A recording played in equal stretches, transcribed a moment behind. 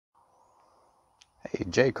Hey,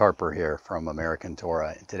 Jay Carper here from American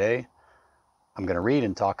Torah. And today I'm going to read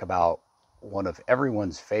and talk about one of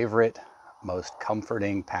everyone's favorite, most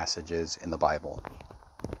comforting passages in the Bible.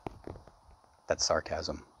 That's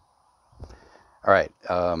sarcasm. All right,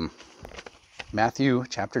 Matthew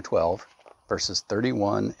chapter 12, verses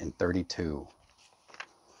 31 and 32.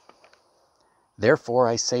 Therefore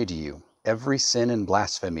I say to you, every sin and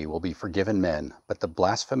blasphemy will be forgiven men, but the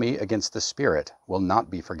blasphemy against the Spirit will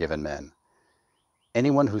not be forgiven men.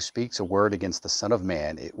 Anyone who speaks a word against the Son of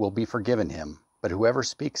Man, it will be forgiven him. But whoever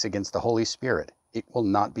speaks against the Holy Spirit, it will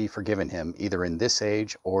not be forgiven him, either in this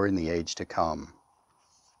age or in the age to come.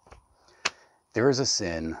 There is a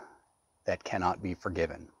sin that cannot be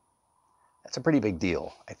forgiven. That's a pretty big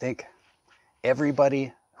deal. I think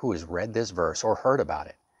everybody who has read this verse or heard about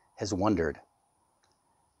it has wondered,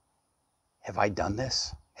 have I done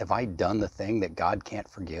this? Have I done the thing that God can't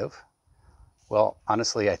forgive? Well,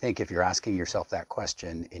 honestly, I think if you're asking yourself that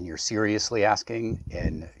question and you're seriously asking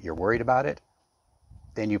and you're worried about it,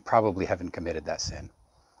 then you probably haven't committed that sin.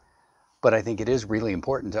 But I think it is really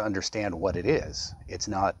important to understand what it is. It's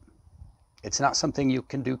not something you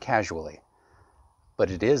can do casually, but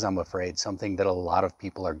it is, I'm afraid, something that a lot of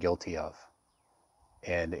people are guilty of.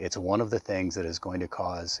 And it's one of the things that is going to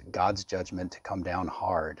cause God's judgment to come down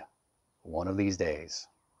hard one of these days.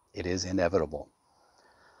 It is inevitable.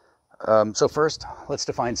 So first, let's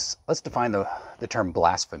define the term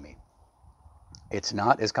blasphemy. It's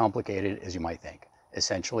not as complicated as you might think.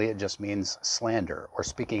 Essentially, it just means slander or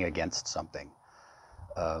speaking against something.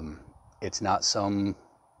 It's not some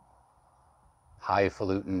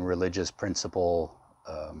highfalutin religious principle.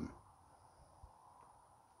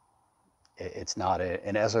 It's not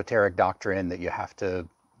an esoteric doctrine that you have to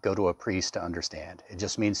go to a priest to understand. It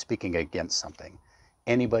just means speaking against something.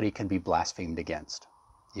 Anybody can be blasphemed against.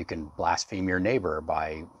 You can blaspheme your neighbor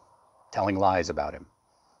by telling lies about him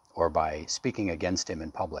or by speaking against him in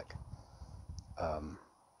public.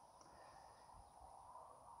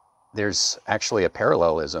 There's actually a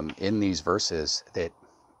parallelism in these verses that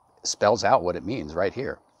spells out what it means right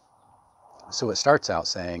here. So it starts out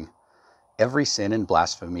saying, every sin and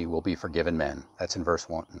blasphemy will be forgiven men. That's in verse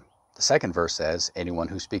 1. The second verse says, anyone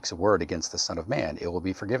who speaks a word against the Son of Man, it will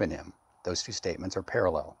be forgiven him. Those two statements are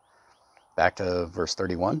parallel. Back to verse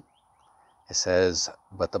 31, it says,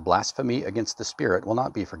 but the blasphemy against the Spirit will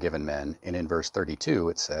not be forgiven men. And in verse 32,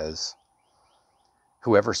 it says,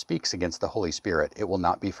 whoever speaks against the Holy Spirit, it will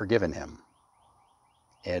not be forgiven him.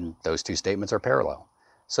 And those two statements are parallel.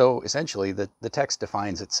 So essentially, the text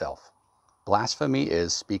defines itself. Blasphemy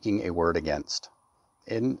is speaking a word against.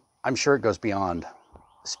 And I'm sure it goes beyond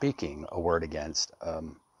speaking a word against.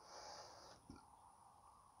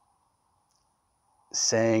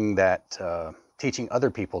 Saying that, teaching other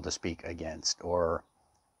people to speak against, or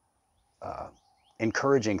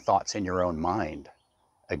encouraging thoughts in your own mind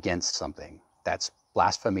against something. That's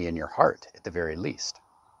blasphemy in your heart, at the very least.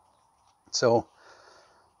 So,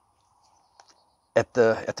 at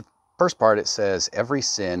the first part, it says, every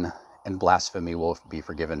sin and blasphemy will be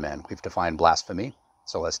forgiven men. We've defined blasphemy,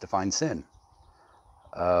 so let's define sin.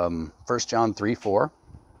 1 John 3:4,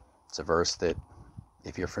 it's a verse that,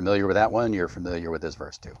 if you're familiar with that one, you're familiar with this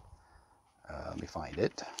verse too. Let me find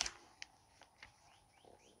it.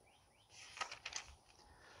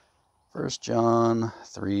 1 John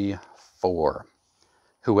 3:4.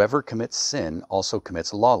 Whoever commits sin also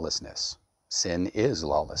commits lawlessness. Sin is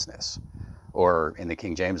lawlessness. Or in the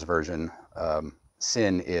King James Version,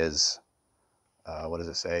 sin is, what does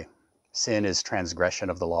it say? Sin is transgression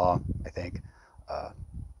of the law, I think.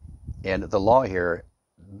 And the law here,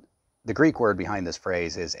 the Greek word behind this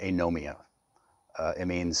phrase is anomia. It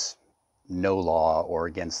means no law or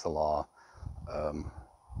against the law.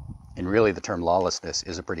 And really the term lawlessness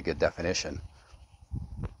is a pretty good definition.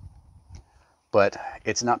 But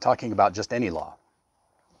it's not talking about just any law.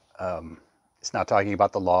 It's not talking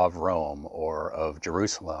about the law of Rome or of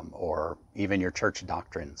Jerusalem or even your church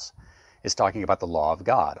doctrines. It's talking about the law of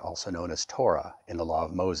God, also known as Torah in the law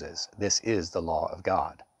of Moses. This is the law of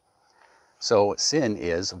God. So sin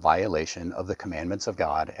is violation of the commandments of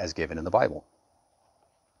God as given in the Bible.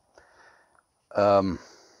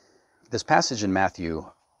 This passage in Matthew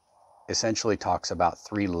essentially talks about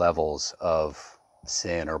three levels of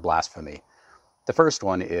sin or blasphemy. The first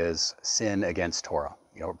one is sin against Torah,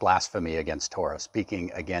 blasphemy against Torah,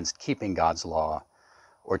 speaking against keeping God's law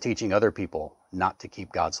or teaching other people not to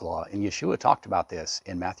keep God's law. And Yeshua talked about this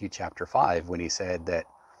in Matthew chapter 5 when he said that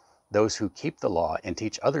those who keep the law and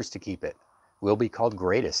teach others to keep it will be called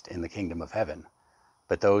greatest in the kingdom of heaven.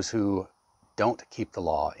 But those who don't keep the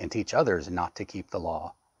law and teach others not to keep the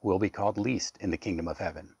law will be called least in the kingdom of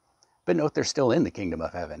heaven. But note, they're still in the kingdom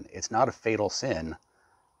of heaven. It's not a fatal sin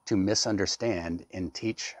to misunderstand and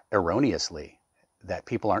teach erroneously that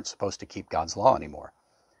people aren't supposed to keep God's law anymore.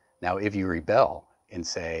 Now, if you rebel and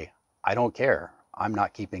say, I don't care, I'm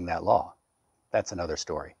not keeping that law, that's another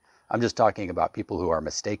story. I'm just talking about people who are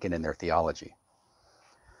mistaken in their theology.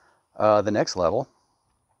 The next level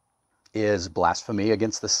is blasphemy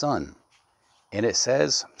against the Son. And it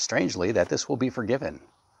says, strangely, that this will be forgiven.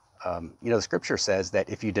 The scripture says that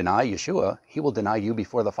if you deny Yeshua, he will deny you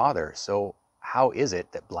before the Father. So how is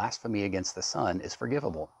it that blasphemy against the Son is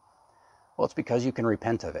forgivable? Well, it's because you can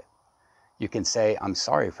repent of it. You can say, I'm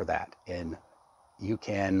sorry for that. And you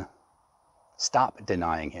can stop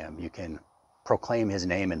denying him. You can proclaim his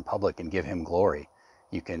name in public and give him glory.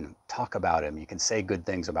 You can talk about him. You can say good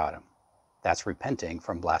things about him. That's repenting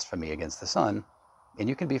from blasphemy against the Son, and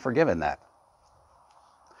you can be forgiven that.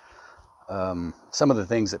 Some of the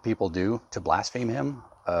things that people do to blaspheme him,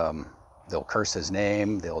 they'll curse his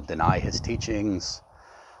name, they'll deny his teachings,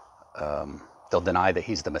 they'll deny that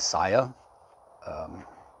he's the Messiah.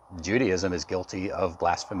 Judaism is guilty of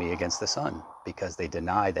blasphemy against the Son because they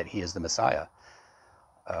deny that he is the Messiah.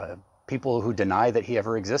 People who deny that he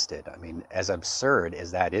ever existed. I mean, as absurd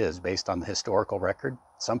as that is based on the historical record,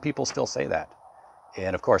 some people still say that.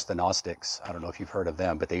 And of course, the Gnostics, I don't know if you've heard of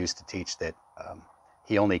them, but they used to teach that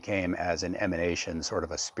he only came as an emanation, sort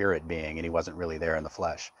of a spirit being, and he wasn't really there in the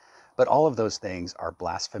flesh. But all of those things are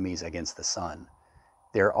blasphemies against the Son.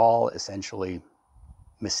 They're all essentially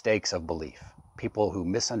mistakes of belief. People who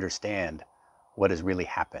misunderstand what has really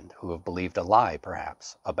happened, who have believed a lie,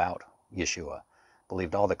 perhaps, about Yeshua,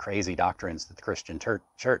 believed all the crazy doctrines that the Christian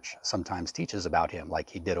church sometimes teaches about him, like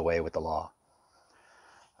he did away with the law.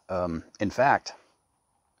 In fact,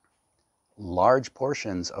 large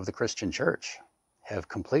portions of the Christian church have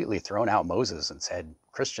completely thrown out Moses and said,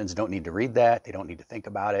 Christians don't need to read that, they don't need to think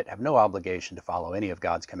about it, have no obligation to follow any of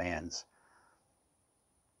God's commands.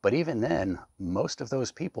 But even then, most of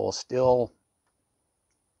those people still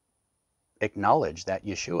acknowledge that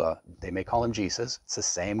Yeshua, they may call him Jesus, it's the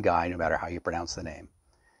same guy no matter how you pronounce the name.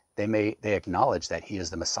 They acknowledge that he is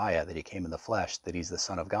the Messiah, that he came in the flesh, that he's the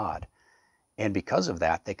Son of God. And because of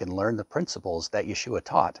that, they can learn the principles that Yeshua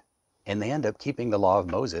taught. And they end up keeping the law of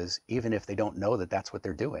Moses, even if they don't know that that's what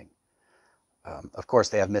they're doing. Of course,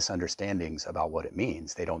 they have misunderstandings about what it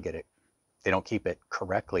means. They don't get it. They don't keep it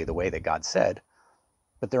correctly the way that God said,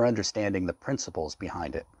 but they're understanding the principles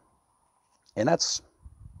behind it. And that's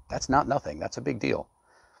not nothing. That's a big deal.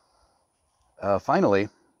 Finally,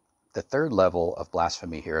 the third level of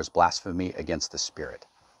blasphemy here is blasphemy against the Spirit.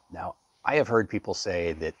 Now, I have heard people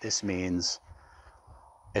say that this means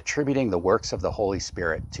attributing the works of the Holy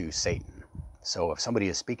Spirit to Satan. So if somebody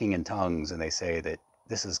is speaking in tongues and they say that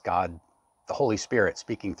this is God, the Holy Spirit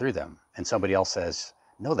speaking through them, and somebody else says,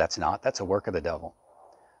 no, that's not, that's a work of the devil.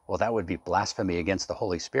 Well, that would be blasphemy against the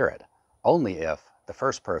Holy Spirit, only if the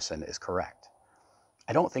first person is correct.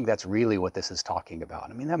 I don't think that's really what this is talking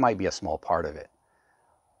about. I mean, that might be a small part of it.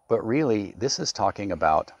 But really, this is talking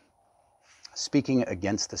about speaking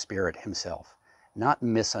against the Spirit himself, not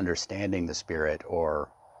misunderstanding the Spirit or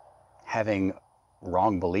having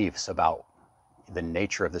wrong beliefs about the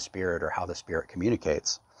nature of the Spirit or how the Spirit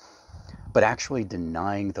communicates, but actually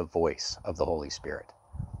denying the voice of the Holy Spirit.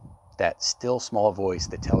 That still small voice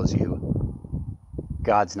that tells you,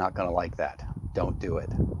 God's not going to like that. Don't do it.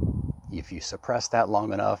 If you suppress that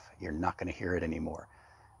long enough, you're not going to hear it anymore.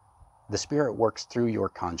 The Spirit works through your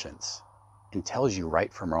conscience and tells you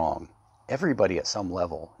right from wrong. Everybody at some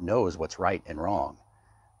level knows what's right and wrong.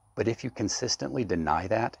 But if you consistently deny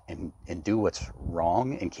that and do what's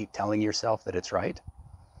wrong and keep telling yourself that it's right,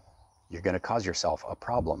 you're going to cause yourself a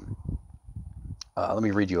problem. Let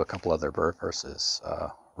me read you a couple other verses.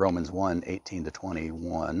 Romans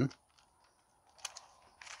 1:18-21.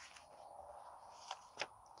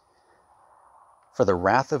 For the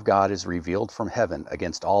wrath of God is revealed from heaven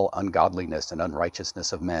against all ungodliness and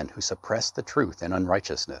unrighteousness of men who suppress the truth in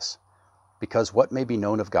unrighteousness. Because what may be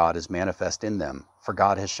known of God is manifest in them, for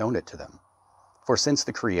God has shown it to them. For since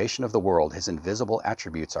the creation of the world, his invisible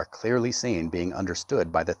attributes are clearly seen, being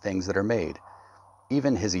understood by the things that are made,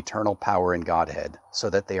 even his eternal power and Godhead, so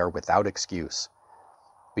that they are without excuse.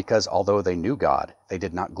 Because although they knew God, they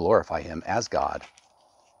did not glorify him as God,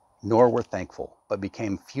 nor were thankful, but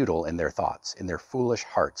became futile in their thoughts, and their foolish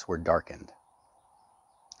hearts were darkened.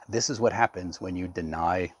 This is what happens when you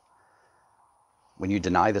deny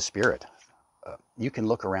the Spirit. You can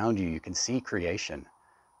look around you, you can see creation.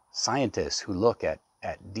 Scientists who look at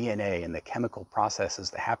DNA and the chemical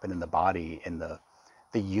processes that happen in the body, in the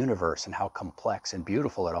universe, and how complex and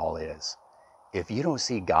beautiful it all is. If you don't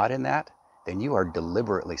see God in that, then you are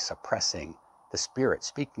deliberately suppressing the Spirit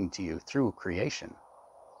speaking to you through creation.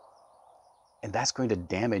 And that's going to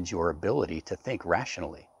damage your ability to think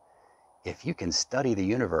rationally. If you can study the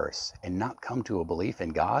universe and not come to a belief in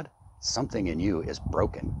God, something in you is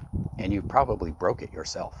broken, and you probably broke it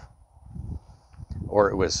yourself.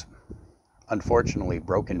 Or it was unfortunately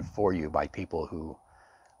broken for you by people who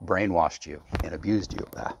brainwashed you and abused you.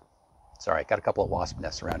 Sorry, I got a couple of wasp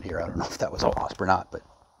nests around here. I don't know if that was a wasp or not, but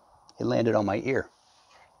it landed on my ear.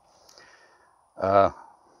 All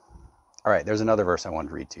right, there's another verse I wanted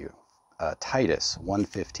to read to you. Titus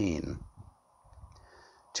 1:15.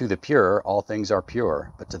 To the pure, all things are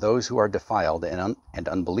pure, but to those who are defiled and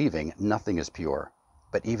unbelieving, nothing is pure,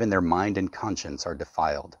 but even their mind and conscience are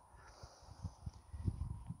defiled.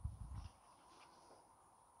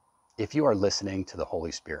 If you are listening to the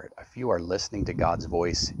Holy Spirit, if you are listening to God's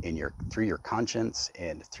voice through your conscience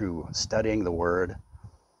and through studying the Word,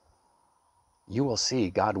 you will see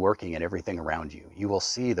God working in everything around you. You will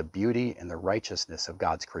see the beauty and the righteousness of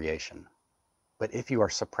God's creation. But if you are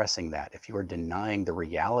suppressing that, if you are denying the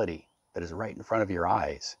reality that is right in front of your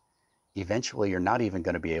eyes, eventually you're not even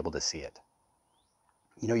going to be able to see it.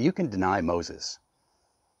 You know, you can deny Moses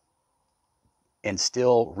and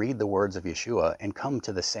still read the words of Yeshua and come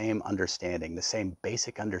to the same understanding, the same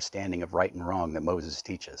basic understanding of right and wrong that Moses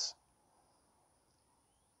teaches.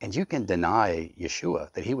 And you can deny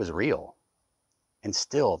Yeshua, that he was real, and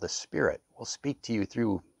still the Spirit will speak to you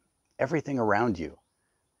through everything around you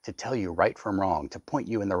to tell you right from wrong, to point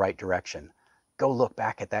you in the right direction. Go look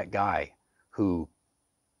back at that guy through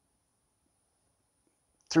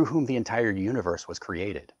whom the entire universe was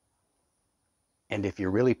created. And if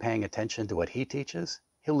you're really paying attention to what he teaches,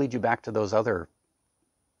 he'll lead you back to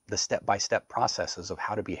the step-by-step processes of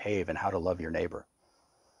how to behave and how to love your neighbor.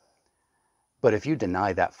 But if you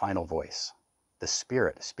deny that final voice, the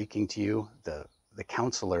Spirit speaking to you, the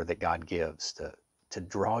counselor that God gives to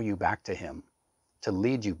draw you back to him, to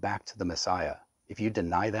lead you back to the Messiah, if you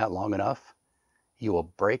deny that long enough, you will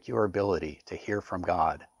break your ability to hear from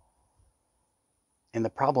God. And the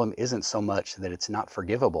problem isn't so much that it's not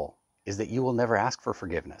forgivable, is that you will never ask for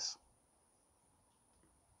forgiveness.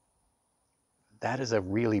 That is a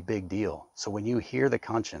really big deal. So when you hear the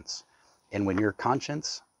conscience, and when your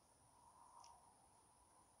conscience,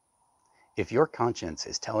 if your conscience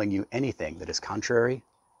is telling you anything that is contrary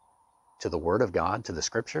to the Word of God, to the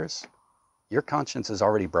Scriptures, your conscience is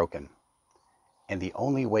already broken. And the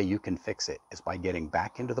only way you can fix it is by getting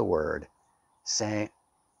back into the Word,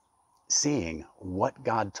 seeing what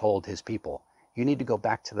God told his people. You need to go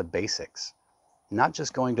back to the basics, not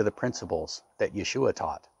just going to the principles that Yeshua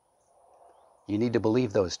taught. You need to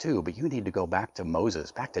believe those too, but you need to go back to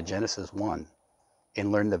Moses, back to Genesis 1,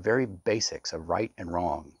 and learn the very basics of right and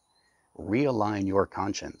wrong. Realign your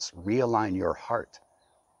conscience, realign your heart,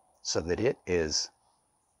 so that it is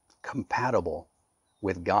compatible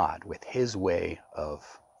with God, with his way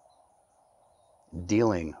of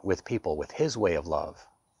dealing with people, with his way of love,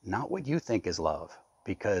 not what you think is love,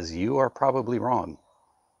 because you are probably wrong.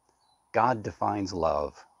 God defines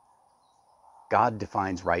love. God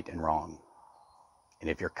defines right and wrong. And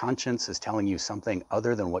if your conscience is telling you something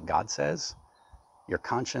other than what God says, your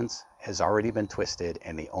conscience has already been twisted,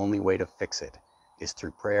 and the only way to fix it is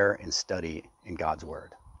through prayer and study in God's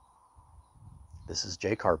Word. This is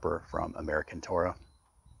Jake Harper from American Torah.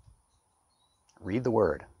 Read the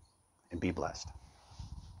Word and be blessed.